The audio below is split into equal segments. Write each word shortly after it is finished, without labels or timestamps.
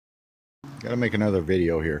Gotta make another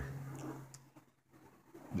video here.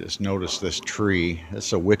 Just notice this tree. This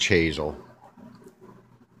is a witch hazel.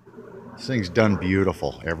 This thing's done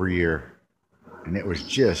beautiful every year. And it was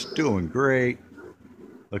just doing great.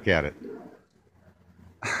 Look at it.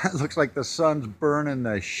 It looks like the sun's burning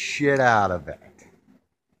the shit out of it.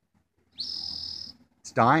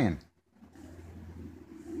 It's dying.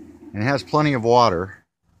 And it has plenty of water.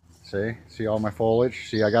 See all my foliage?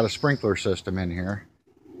 See, I got a sprinkler system in here.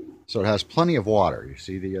 So it has plenty of water. You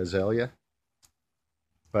see the azalea?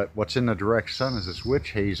 But what's in the direct sun is this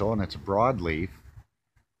witch hazel, and it's a broadleaf.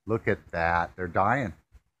 Look at that. They're dying.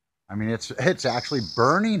 I mean, it's actually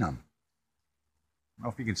burning them. I don't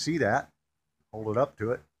know if you can see that. Hold it up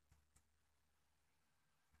to it.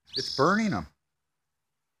 It's burning them.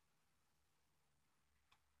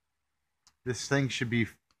 This thing should be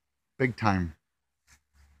big time.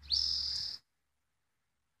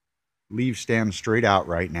 Leaves stand straight out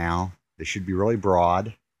right now. They should be really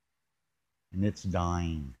broad. And it's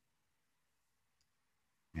dying.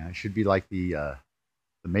 Yeah, it should be like the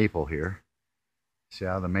maple here. See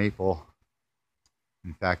how the maple,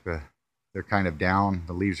 in fact, they're kind of down.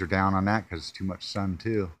 The leaves are down on that because it's too much sun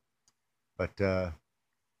too. But the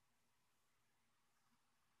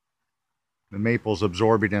maple's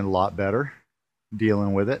absorbing it a lot better,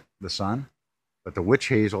 dealing with it, the sun. But the witch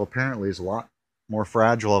hazel apparently is a lot more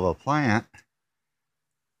fragile of a plant,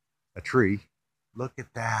 a tree. Look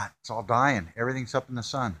at that. It's all dying. Everything's up in the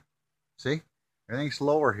sun. See? Everything's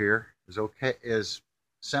lower here is okay, is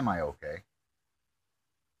semi-okay.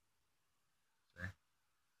 See?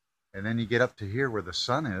 And then you get up to here where the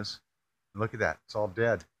sun is. Look at that. It's all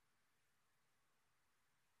dead.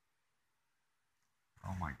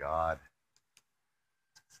 Oh my God.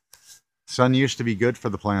 Sun used to be good for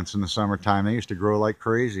the plants in the summertime. They used to grow like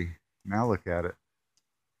crazy. Now look at it.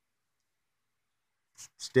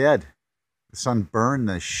 It's dead. The sun burned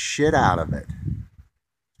the shit out of it.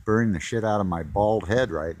 It's burning the shit out of my bald head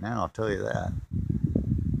right now, I'll tell you that.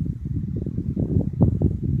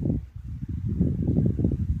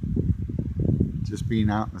 Just being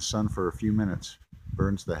out in the sun for a few minutes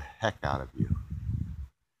burns the heck out of you.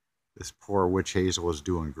 This poor witch hazel is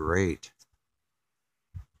doing great.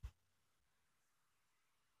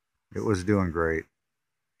 It was doing great.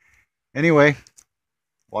 Anyway,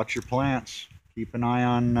 watch your plants. Keep an eye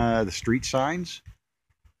on the street signs.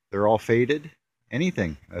 They're all faded.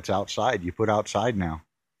 Anything that's outside, you put outside now.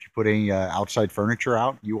 If you put any outside furniture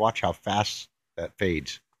out, you watch how fast that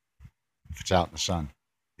fades if it's out in the sun,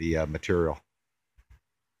 the material,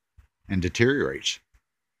 and deteriorates.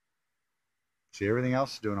 See, everything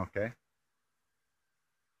else is doing okay.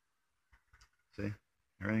 See,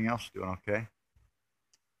 everything else is doing okay.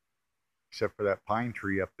 Except for that pine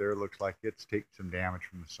tree up there, looks like it's taking some damage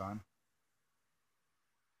from the sun.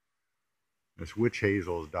 This witch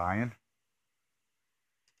hazel is dying.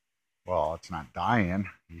 Well, it's not dying.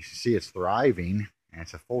 You see it's thriving, and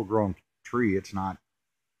it's a full-grown tree. It's not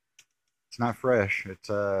fresh. It's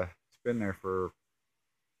been there for,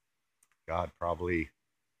 God, probably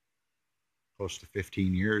close to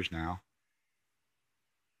 15 years now.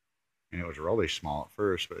 And it was really small at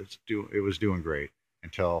first, but it was doing great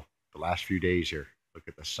until the last few days here. Look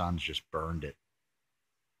at the sun's just burned it.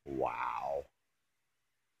 Wow.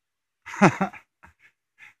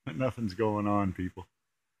 Nothing's going on, people.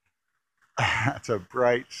 That's a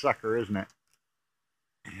bright sucker, isn't it?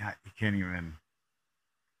 Yeah, you can't even.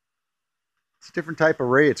 It's a different type of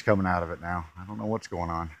ray it's coming out of it now. I don't know what's going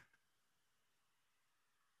on.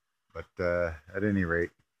 But at any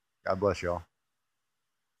rate, God bless y'all.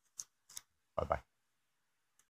 Bye-bye.